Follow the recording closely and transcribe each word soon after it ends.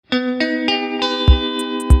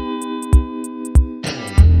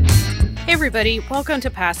everybody. Welcome to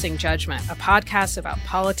Passing Judgment, a podcast about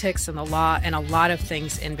politics and the law and a lot of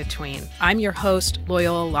things in between. I'm your host,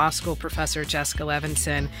 Loyola Law School professor Jessica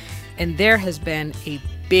Levinson, and there has been a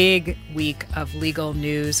big week of legal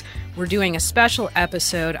news. We're doing a special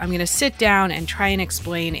episode. I'm going to sit down and try and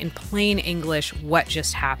explain in plain English what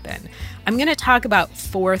just happened. I'm going to talk about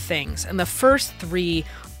four things, and the first three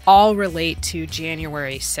all relate to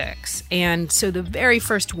January 6th. And so the very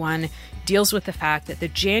first one deals with the fact that the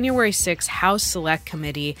January 6th House Select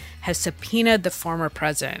Committee has subpoenaed the former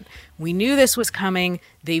president. We knew this was coming.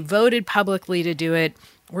 They voted publicly to do it.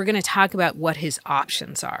 We're going to talk about what his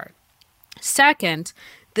options are. Second,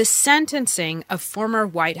 the sentencing of former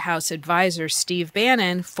White House advisor Steve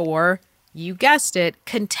Bannon for, you guessed it,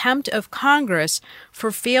 contempt of Congress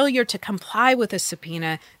for failure to comply with a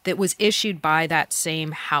subpoena that was issued by that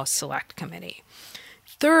same House Select Committee.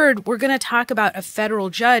 Third, we're going to talk about a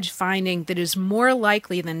federal judge finding that it is more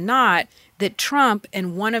likely than not that Trump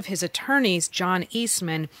and one of his attorneys, John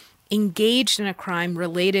Eastman, engaged in a crime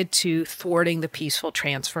related to thwarting the peaceful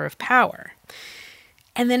transfer of power.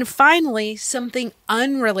 And then finally, something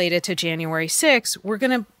unrelated to January 6th, we're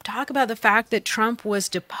going to talk about the fact that Trump was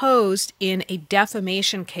deposed in a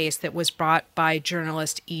defamation case that was brought by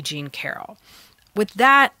journalist E. Jean Carroll. With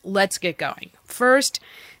that, let's get going. First,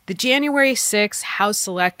 the January 6th House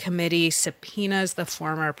Select Committee subpoenas the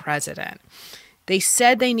former president. They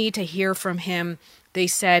said they need to hear from him. They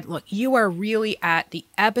said, look, you are really at the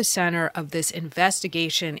epicenter of this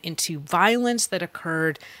investigation into violence that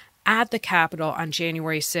occurred at the Capitol on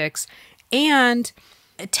January 6th and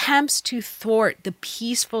attempts to thwart the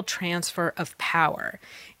peaceful transfer of power.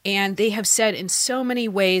 And they have said in so many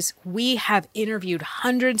ways, we have interviewed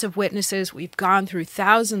hundreds of witnesses. We've gone through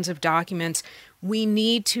thousands of documents. We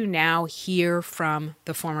need to now hear from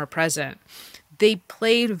the former president. They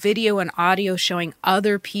played video and audio showing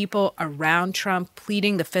other people around Trump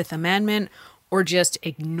pleading the Fifth Amendment or just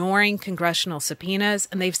ignoring congressional subpoenas.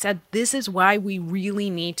 And they've said this is why we really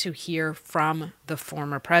need to hear from the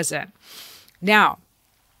former president. Now,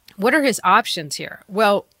 what are his options here?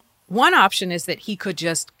 Well, one option is that he could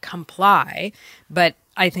just comply, but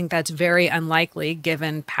I think that's very unlikely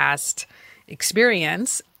given past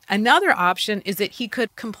experience. Another option is that he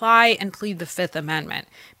could comply and plead the Fifth Amendment.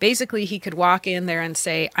 Basically, he could walk in there and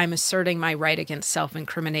say, I'm asserting my right against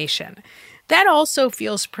self-incrimination. That also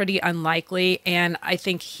feels pretty unlikely, and I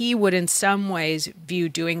think he would in some ways view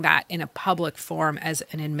doing that in a public forum as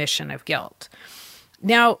an admission of guilt.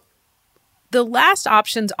 Now, the last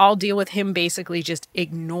options all deal with him basically just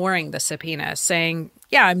ignoring the subpoena, saying,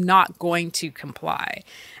 yeah, I'm not going to comply.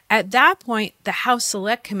 At that point, the House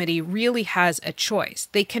Select Committee really has a choice.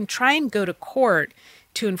 They can try and go to court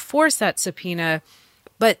to enforce that subpoena,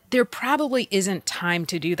 but there probably isn't time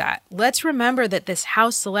to do that. Let's remember that this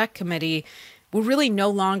House Select Committee will really no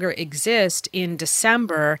longer exist in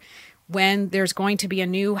December when there's going to be a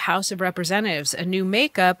new House of Representatives, a new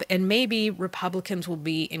makeup, and maybe Republicans will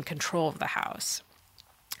be in control of the House.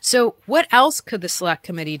 So what else could the Select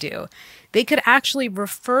Committee do? They could actually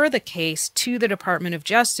refer the case to the Department of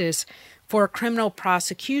Justice for criminal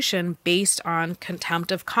prosecution based on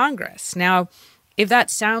contempt of Congress. Now, if that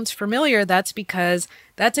sounds familiar, that's because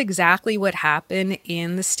that's exactly what happened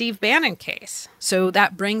in the Steve Bannon case. So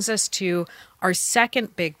that brings us to our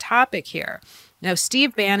second big topic here. Now,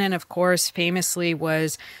 Steve Bannon, of course, famously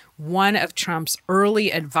was one of Trump's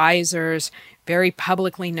early advisors, very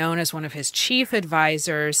publicly known as one of his chief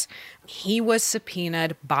advisors. He was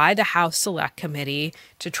subpoenaed by the House Select Committee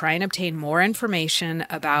to try and obtain more information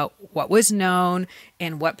about what was known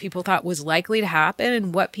and what people thought was likely to happen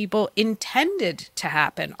and what people intended to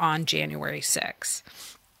happen on January 6th.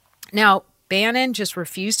 Now, Bannon just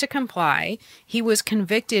refused to comply. He was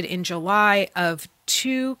convicted in July of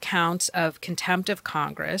 2 counts of contempt of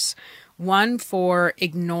Congress, one for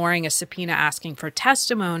ignoring a subpoena asking for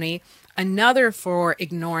testimony, another for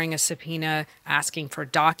ignoring a subpoena asking for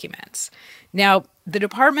documents. Now, the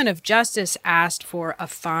Department of Justice asked for a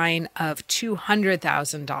fine of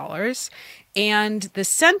 $200,000, and the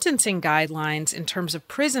sentencing guidelines in terms of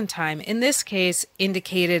prison time, in this case,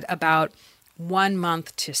 indicated about 1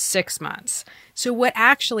 month to 6 months. So what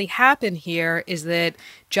actually happened here is that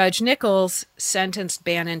Judge Nichols sentenced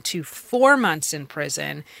Bannon to 4 months in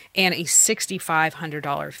prison and a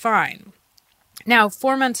 $6,500 fine. Now,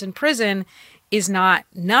 4 months in prison is not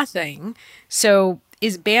nothing. So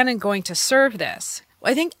is Bannon going to serve this?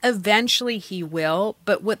 Well, I think eventually he will.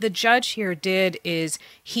 But what the judge here did is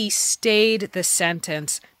he stayed the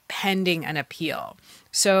sentence pending an appeal.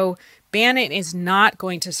 So Bannon is not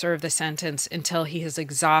going to serve the sentence until he has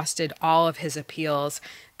exhausted all of his appeals.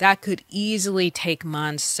 That could easily take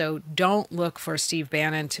months, so don't look for Steve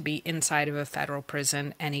Bannon to be inside of a federal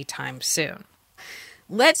prison anytime soon.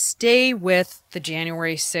 Let's stay with the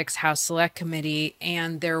January 6th House Select Committee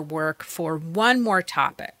and their work for one more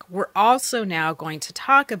topic. We're also now going to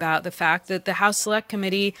talk about the fact that the House Select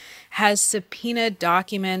Committee has subpoenaed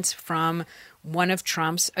documents from one of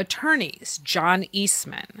Trump's attorneys, John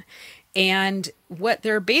Eastman. And what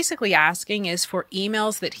they're basically asking is for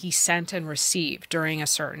emails that he sent and received during a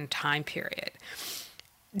certain time period.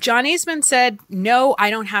 John Eastman said, no, I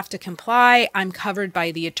don't have to comply. I'm covered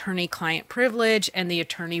by the attorney-client privilege and the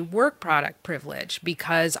attorney work product privilege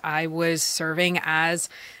because I was serving as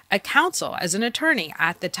a counsel, as an attorney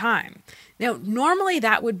at the time. Now, normally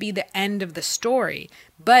that would be the end of the story,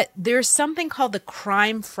 but there's something called the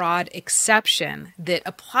crime fraud exception that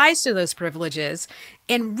applies to those privileges.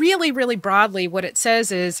 And really, really broadly, what it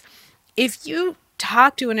says is if you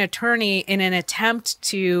talk to an attorney in an attempt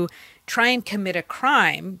to try and commit a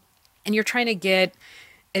crime, and you're trying to get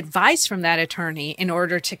advice from that attorney in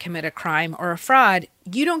order to commit a crime or a fraud,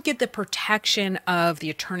 you don't get the protection of the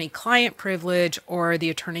attorney-client privilege or the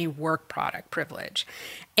attorney work product privilege.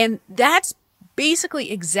 And that's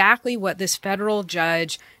basically exactly what this federal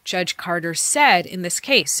judge, Judge Carter, said in this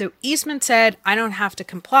case. So Eastman said, I don't have to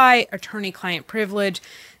comply, attorney-client privilege.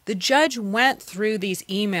 The judge went through these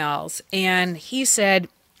emails and he said,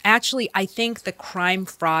 actually, I think the crime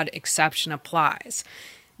fraud exception applies.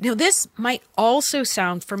 Now, this might also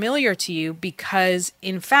sound familiar to you because,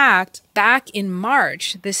 in fact, back in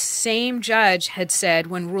March, this same judge had said,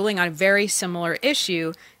 when ruling on a very similar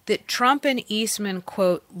issue, that Trump and Eastman,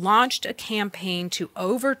 quote, launched a campaign to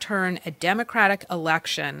overturn a Democratic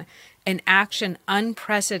election, an action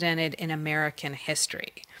unprecedented in American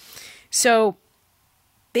history. So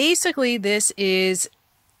basically, this is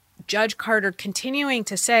Judge Carter continuing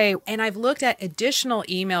to say, and I've looked at additional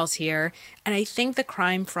emails here, and I think the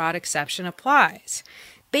crime fraud exception applies.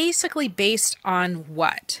 Basically based on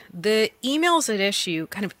what? The emails at issue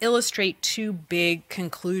kind of illustrate two big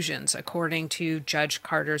conclusions, according to Judge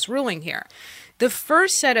Carter's ruling here. The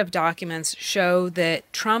first set of documents show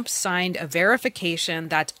that Trump signed a verification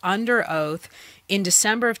that's under oath in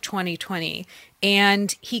December of 2020,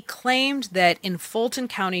 and he claimed that in Fulton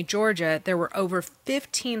County, Georgia, there were over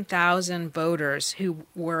 15,000 voters who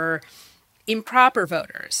were improper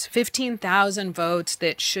voters, 15,000 votes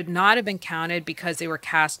that should not have been counted because they were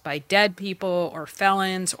cast by dead people or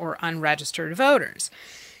felons or unregistered voters.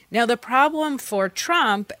 Now, the problem for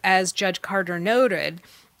Trump, as Judge Carter noted,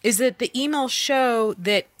 is that the emails show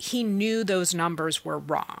that he knew those numbers were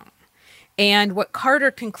wrong. And what Carter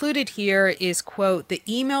concluded here is, quote, the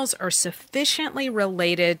emails are sufficiently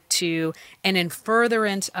related to and in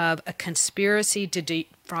furtherance of a conspiracy to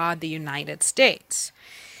defraud the United States.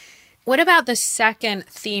 What about the second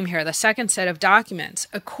theme here, the second set of documents?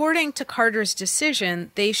 According to Carter's decision,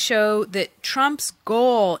 they show that Trump's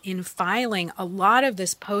goal in filing a lot of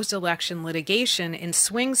this post-election litigation in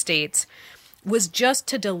swing states was just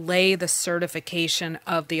to delay the certification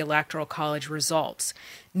of the Electoral College results,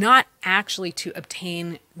 not actually to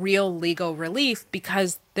obtain real legal relief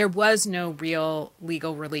because there was no real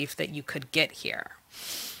legal relief that you could get here.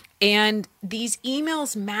 And these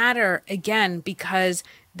emails matter, again, because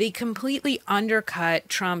they completely undercut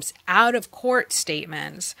Trump's out-of-court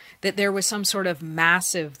statements that there was some sort of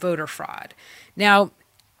massive voter fraud. Now,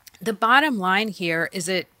 the bottom line here is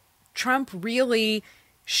that Trump really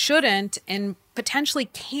shouldn't and potentially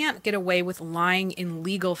can't get away with lying in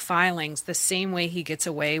legal filings the same way he gets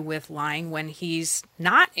away with lying when he's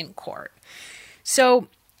not in court. So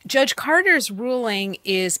Judge Carter's ruling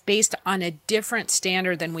is based on a different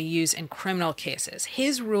standard than we use in criminal cases.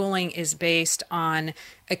 His ruling is based on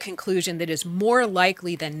a conclusion that is more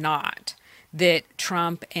likely than not that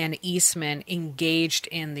Trump and Eastman engaged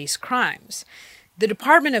in these crimes. The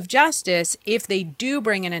Department of Justice, if they do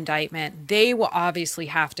bring an indictment, they will obviously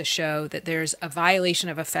have to show that there's a violation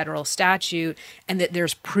of a federal statute and that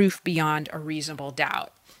there's proof beyond a reasonable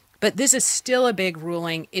doubt. But this is still a big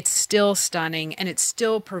ruling. It's still stunning, and it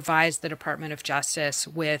still provides the Department of Justice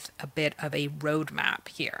with a bit of a roadmap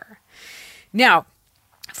here. Now,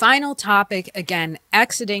 final topic, again,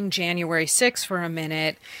 exiting January 6th for a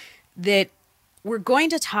minute, that we're going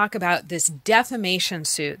to talk about this defamation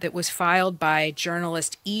suit that was filed by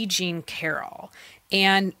journalist E. Jean Carroll.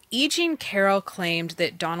 And E. Jean Carroll claimed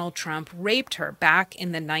that Donald Trump raped her back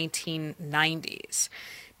in the 1990s.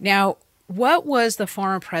 Now, what was the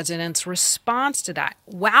former president's response to that?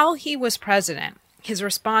 While he was president, his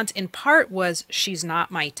response in part was, "She's not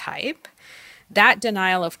my type." That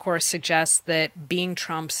denial, of course, suggests that being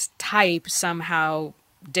Trump's type somehow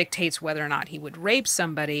dictates whether or not he would rape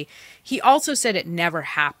somebody. He also said it never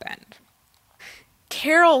happened.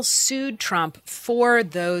 Carroll sued Trump for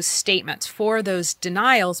those statements, for those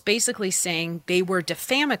denials, basically saying they were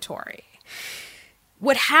defamatory.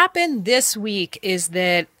 What happened this week is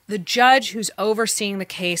that the judge who's overseeing the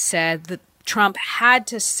case said that Trump had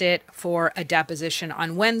to sit for a deposition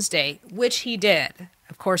on Wednesday, which he did.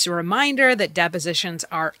 Of course, a reminder that depositions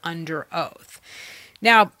are under oath.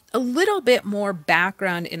 Now, a little bit more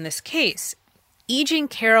background in this case. E. Jean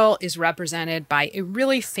Carroll is represented by a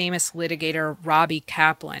really famous litigator, Robbie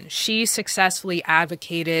Kaplan. She successfully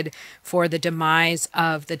advocated for the demise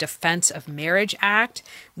of the Defense of Marriage Act,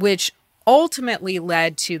 which ultimately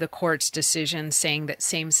led to the court's decision saying that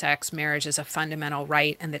same-sex marriage is a fundamental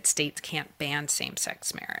right and that states can't ban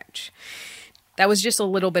same-sex marriage. That was just a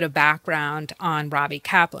little bit of background on Robbie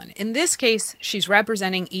Kaplan. In this case, she's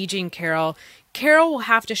representing E. Jean Carroll. Carroll will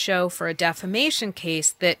have to show for a defamation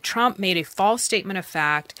case that Trump made a false statement of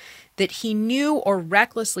fact, that he knew or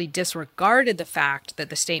recklessly disregarded the fact that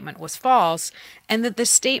the statement was false, and that the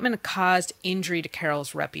statement caused injury to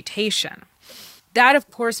Carroll's reputation. That, of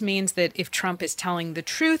course, means that if Trump is telling the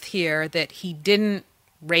truth here, that he didn't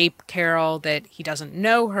rape Carroll, that he doesn't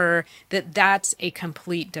know her, that's a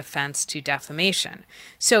complete defense to defamation.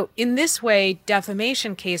 So in this way,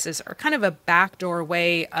 defamation cases are kind of a backdoor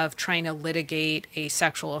way of trying to litigate a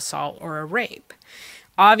sexual assault or a rape.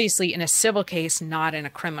 Obviously, in a civil case, not in a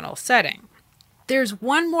criminal setting. There's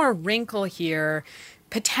one more wrinkle here,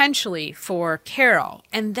 potentially, for Carroll,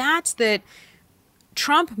 and that's that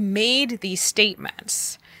Trump made these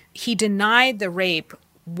statements. He denied the rape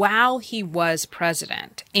while he was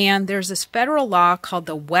president. And there's this federal law called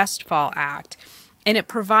the Westfall Act, and it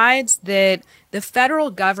provides that the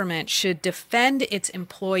federal government should defend its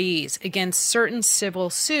employees against certain civil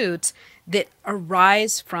suits that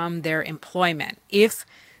arise from their employment if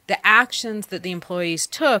the actions that the employees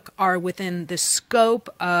took are within the scope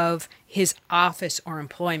of his office or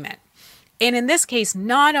employment. And in this case,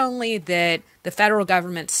 not only that the federal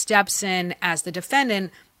government steps in as the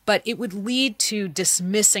defendant, but it would lead to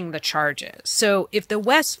dismissing the charges. So if the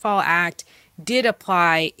Westfall Act did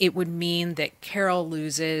apply, it would mean that Carroll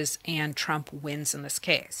loses and Trump wins in this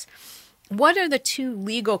case. What are the two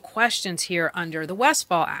legal questions here under the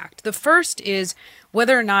Westfall Act? The first is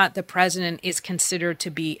whether or not the president is considered to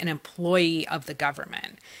be an employee of the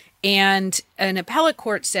government. And an appellate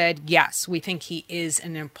court said, yes, we think he is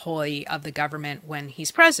an employee of the government when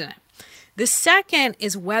he's president. The second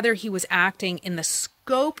is whether he was acting in the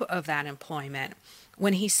scope of that employment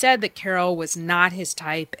when he said that Carroll was not his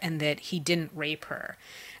type and that he didn't rape her.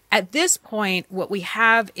 At this point, what we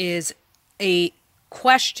have is a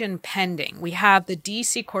question pending. We have the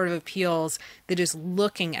D.C. Court of Appeals that is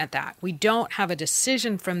looking at that. We don't have a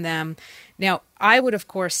decision from them. Now, I would, of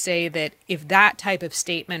course, say that if that type of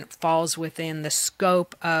statement falls within the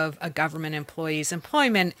scope of a government employee's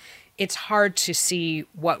employment, it's hard to see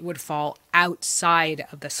what would fall outside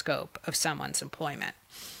of the scope of someone's employment.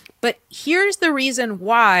 But here's the reason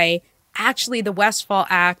why actually the Westfall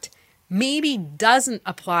Act maybe doesn't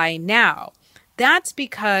apply now. That's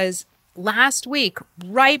because last week,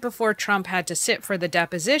 right before Trump had to sit for the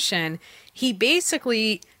deposition, he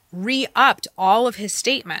basically re-upped all of his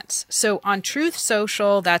statements. So on Truth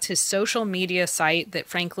Social, that's his social media site that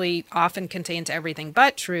frankly often contains everything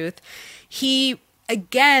but truth, he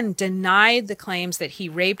again denied the claims that he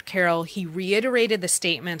raped Carroll. He reiterated the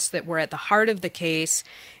statements that were at the heart of the case.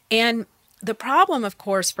 And the problem, of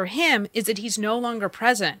course, for him is that he's no longer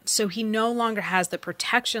president. So he no longer has the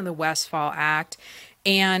protection of the Westfall Act.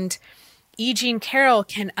 And E. Jean Carroll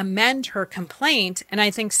can amend her complaint and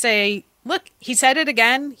I think say, look, he said it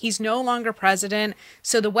again. He's no longer president.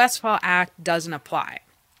 So the Westfall Act doesn't apply.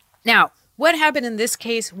 Now, what happened in this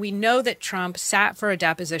case? We know that Trump sat for a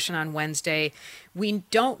deposition on Wednesday. We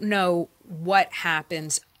don't know what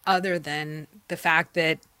happens other than the fact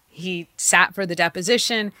that he sat for the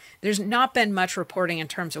deposition. There's not been much reporting in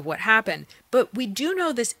terms of what happened, but we do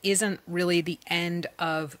know this isn't really the end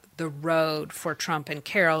of the road for Trump and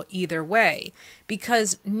Carroll either way,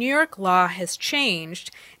 because New York law has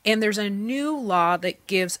changed and there's a new law that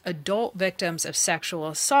gives adult victims of sexual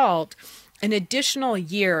assault an additional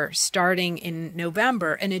year starting in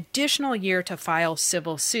November, an additional year to file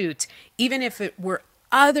civil suits, even if it were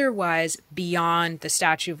otherwise beyond the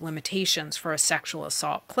statute of limitations for a sexual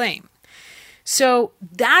assault claim. So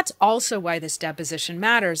that's also why this deposition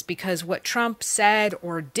matters, because what Trump said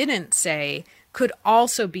or didn't say could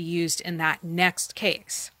also be used in that next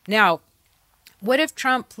case. Now, What if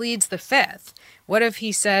Trump pleads the fifth? What if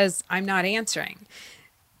he says, I'm not answering?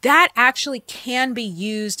 That actually can be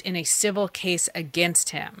used in a civil case against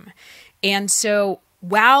him. And so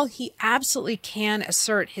while he absolutely can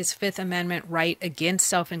assert his Fifth Amendment right against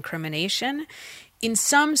self-incrimination, in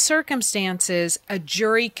some circumstances, a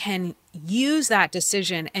jury can use that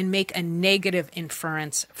decision and make a negative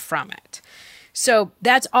inference from it. So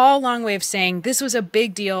that's all a long way of saying this was a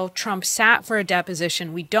big deal. Trump sat for a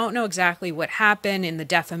deposition. We don't know exactly what happened in the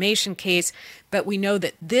defamation case, but we know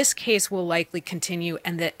that this case will likely continue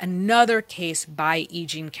and that another case by E.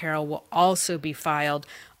 Jean Carroll will also be filed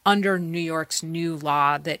under New York's new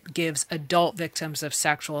law that gives adult victims of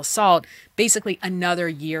sexual assault basically another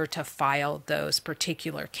year to file those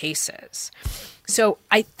particular cases. So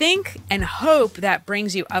I think and hope that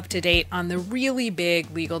brings you up to date on the really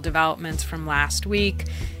big legal developments from last week.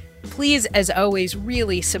 Please, as always,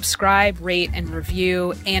 really subscribe, rate, and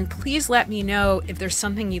review. And please let me know if there's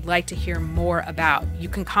something you'd like to hear more about. You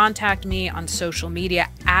can contact me on social media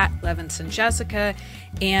at Levinson Jessica.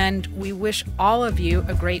 And we wish all of you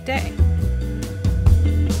a great day.